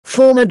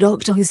Former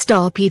Doctor Who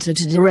star Peter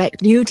to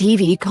direct new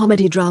TV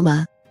comedy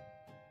drama.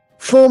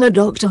 Former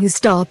Doctor Who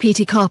star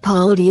Peter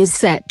Capaldi is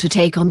set to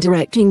take on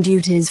directing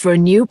duties for a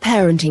new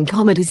parenting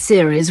comedy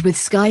series with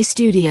Sky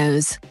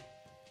Studios.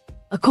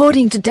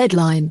 According to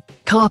Deadline,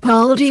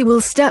 Capaldi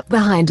will step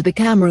behind the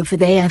camera for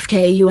They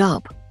FK You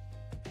Up,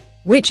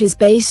 which is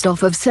based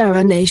off of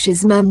Sarah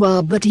Naish's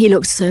memoir But He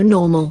Looks So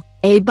Normal,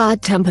 a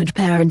bad-tempered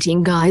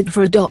parenting guide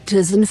for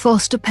adopters and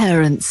foster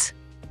parents.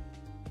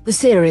 The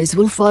series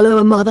will follow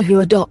a mother who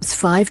adopts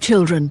 5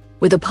 children,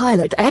 with a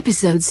pilot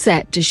episode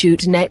set to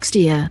shoot next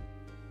year.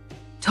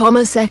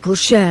 Thomas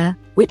Eccleshare,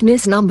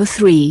 witness number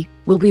 3,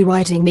 will be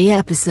writing the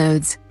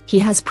episodes. He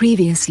has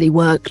previously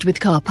worked with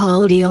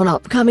Capaldi on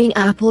upcoming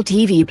Apple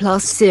TV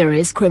Plus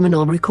series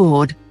Criminal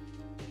Record.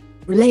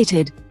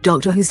 Related,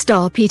 Doctor Who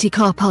star Peter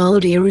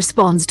Capaldi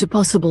responds to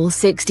possible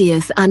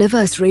 60th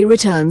anniversary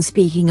return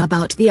speaking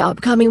about the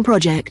upcoming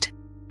project.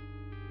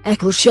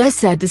 Eccleshare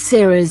said the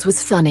series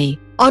was funny,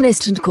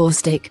 honest and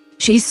caustic.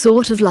 She's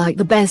sort of like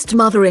the best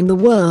mother in the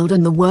world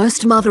and the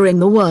worst mother in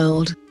the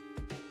world.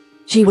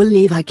 She will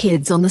leave her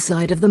kids on the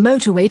side of the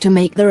motorway to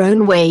make their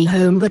own way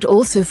home but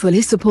also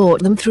fully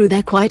support them through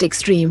their quite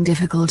extreme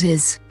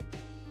difficulties,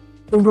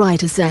 the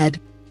writer said.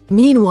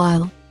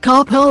 Meanwhile,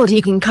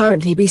 Capaldi can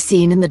currently be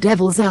seen in The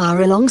Devil's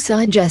Hour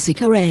alongside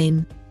Jessica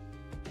Raine,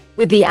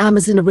 with the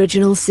Amazon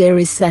original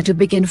series set to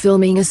begin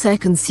filming a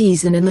second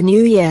season in the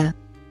new year.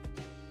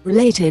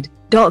 Related,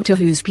 Doctor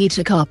Who's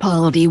Peter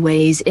Capaldi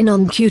weighs in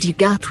on Cutie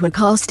Gatwa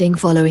casting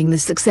following the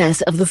success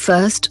of the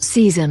first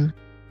season.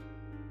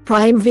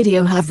 Prime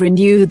Video have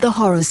renewed the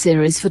horror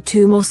series for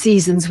 2 more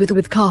seasons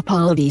with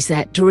Capaldi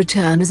set to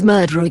return as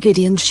murderer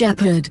Gideon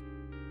Shepherd.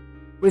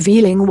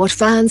 Revealing what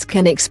fans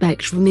can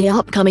expect from the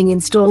upcoming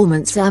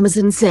installments,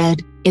 Amazon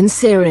said, in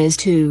Series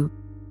 2,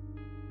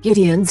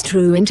 Gideon's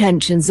true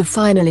intentions are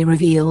finally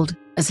revealed,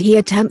 as he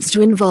attempts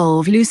to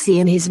involve Lucy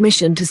in his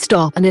mission to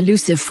stop an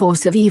elusive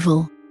force of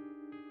evil.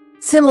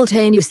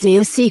 Simultaneously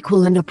a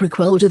sequel and a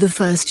prequel to the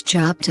first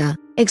chapter,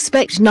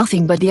 Expect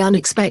Nothing But the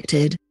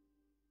Unexpected.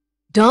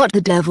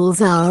 The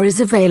Devil's Hour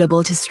is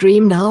available to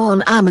stream now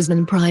on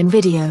Amazon Prime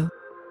Video.